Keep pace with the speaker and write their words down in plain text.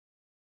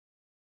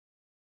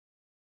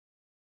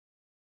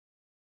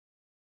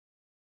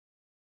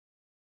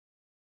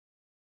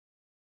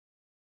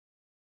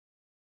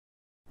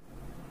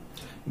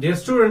Dear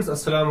students,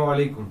 Assalamu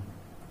alaikum.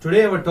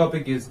 Today our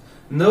topic is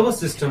nervous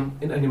system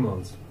in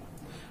animals.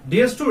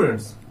 Dear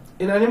students,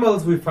 in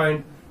animals we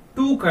find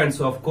two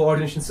kinds of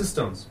coordination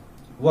systems.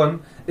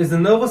 One is the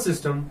nervous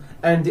system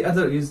and the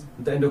other is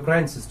the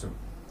endocrine system.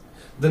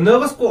 The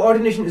nervous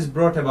coordination is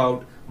brought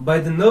about by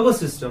the nervous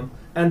system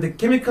and the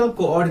chemical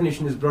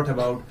coordination is brought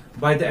about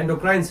by the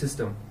endocrine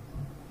system.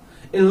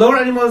 In lower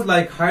animals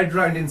like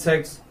hydra and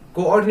insects,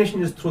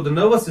 coordination is through the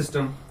nervous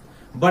system,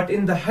 but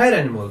in the higher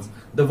animals,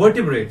 the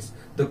vertebrates,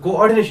 the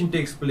coordination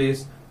takes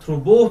place through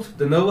both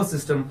the nervous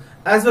system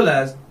as well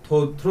as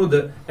through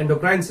the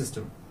endocrine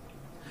system.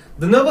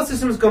 The nervous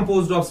system is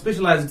composed of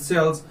specialized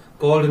cells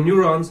called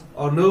neurons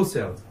or nerve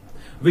cells,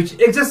 which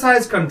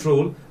exercise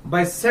control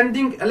by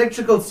sending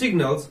electrical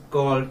signals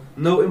called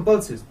nerve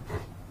impulses.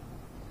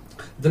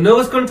 The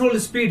nervous control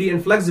is speedy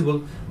and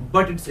flexible,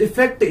 but its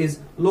effect is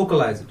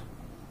localized.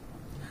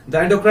 The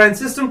endocrine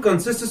system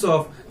consists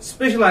of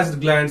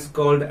specialized glands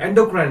called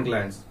endocrine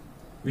glands,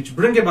 which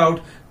bring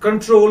about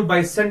control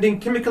by sending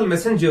chemical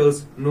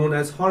messengers known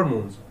as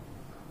hormones.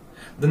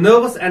 The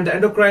nervous and the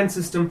endocrine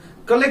system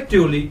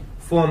collectively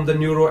form the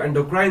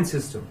neuroendocrine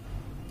system.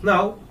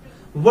 Now,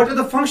 what are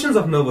the functions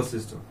of nervous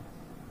system?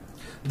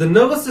 The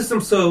nervous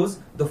system serves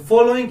the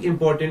following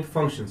important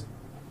functions.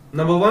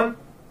 Number one,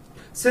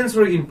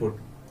 sensory input,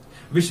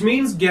 which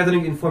means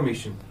gathering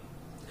information.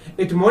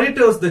 It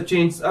monitors the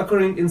changes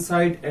occurring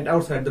inside and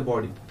outside the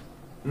body.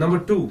 Number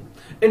two,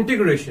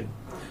 integration,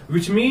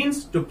 which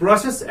means to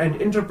process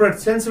and interpret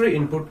sensory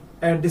input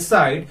and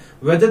decide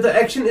whether the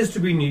action is to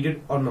be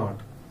needed or not.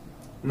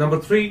 Number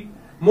three,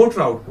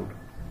 motor output.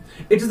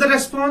 It is the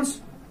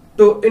response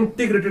to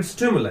integrated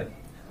stimuli.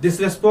 This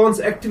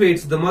response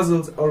activates the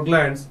muscles or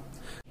glands.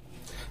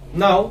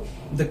 Now,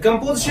 the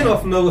composition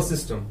of nervous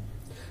system.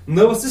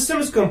 Nervous system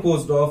is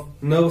composed of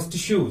nervous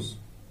tissues.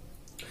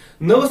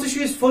 Nervous tissue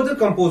is further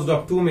composed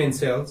of two main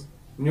cells,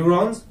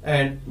 neurons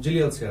and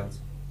glial cells.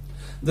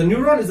 The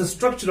neuron is the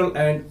structural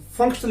and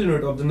functional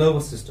unit of the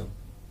nervous system.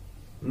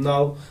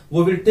 Now,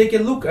 we will take a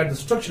look at the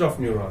structure of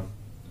neuron.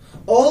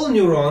 All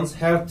neurons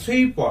have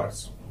three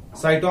parts: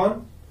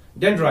 cyton,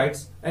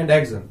 dendrites, and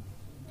axon.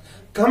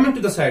 Coming to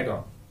the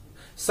cyton.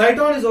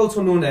 Cyton is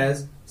also known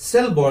as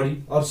cell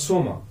body or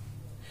soma.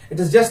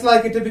 It is just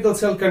like a typical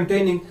cell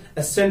containing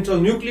a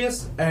central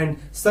nucleus and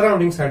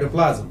surrounding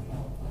cytoplasm.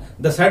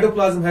 The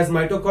cytoplasm has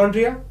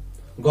mitochondria,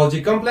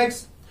 Golgi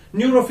complex,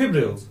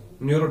 neurofibrils,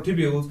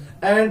 neurotubules,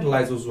 and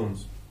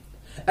lysosomes.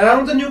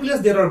 Around the nucleus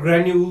there are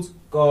granules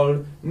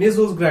called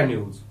Nissl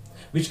granules,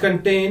 which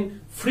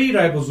contain free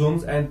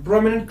ribosomes and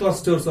prominent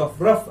clusters of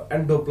rough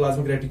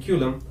endoplasmic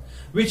reticulum,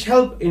 which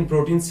help in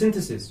protein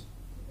synthesis.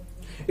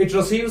 It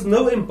receives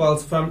nerve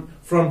impulse from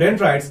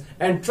dendrites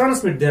and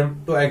transmit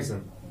them to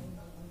axon.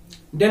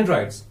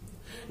 Dendrites.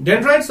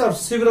 Dendrites are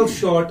several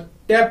short,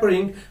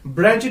 tapering,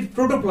 branched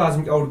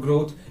protoplasmic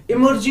outgrowth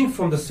emerging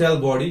from the cell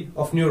body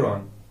of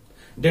neuron.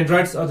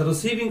 Dendrites are the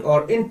receiving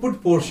or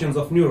input portions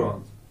of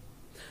neurons.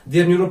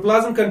 Their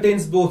neuroplasm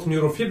contains both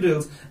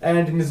neurofibrils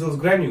and Nissl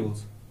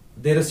granules.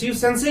 They receive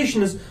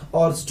sensations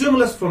or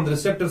stimulus from the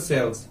receptor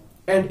cells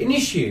and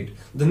initiate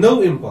the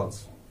nerve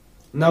impulse.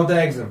 Now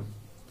the axon.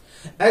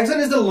 Axon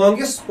is the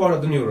longest part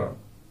of the neuron.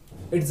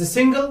 It is a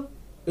single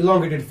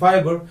elongated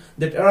fiber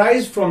that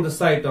arises from the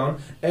cyton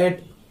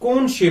at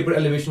cone-shaped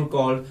elevation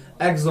called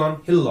axon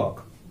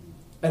hillock.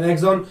 An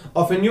axon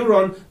of a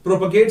neuron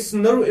propagates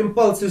nerve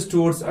impulses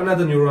towards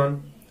another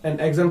neuron. An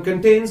axon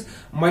contains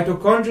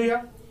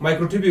mitochondria,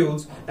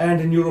 microtubules, and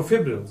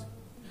neurofibrils.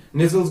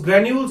 Nissl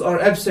granules are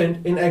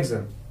absent in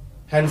axon.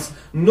 Hence,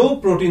 no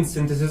protein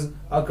synthesis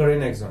occurs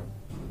in axon.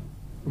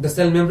 The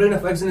cell membrane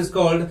of axon is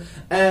called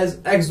as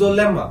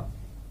axolemma,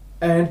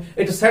 and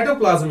its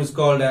cytoplasm is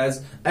called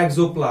as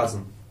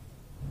axoplasm.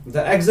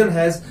 The axon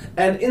has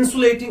an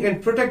insulating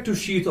and protective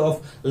sheath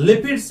of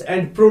lipids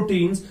and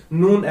proteins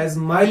known as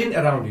myelin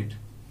around it,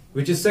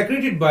 which is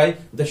secreted by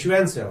the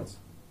Schwann cells.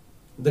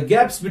 The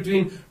gaps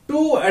between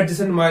two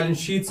adjacent myelin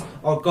sheaths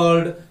are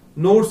called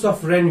nodes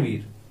of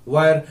Ranvier,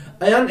 where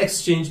ion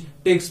exchange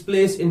takes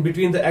place in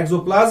between the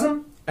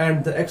exoplasm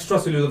and the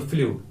extracellular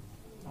fluid.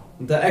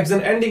 The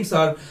axon endings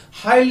are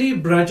highly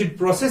branched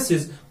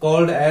processes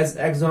called as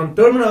axon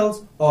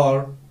terminals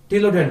or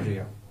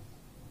telodendria.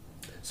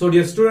 So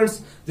dear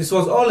students, this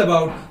was all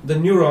about the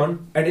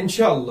neuron, and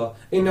inshallah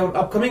in our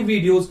upcoming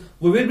videos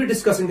we will be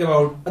discussing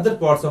about other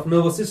parts of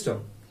nervous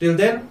system. Till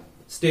then,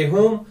 stay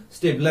home,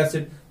 stay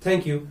blessed.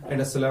 Thank you and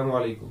Assalamu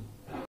alaikum.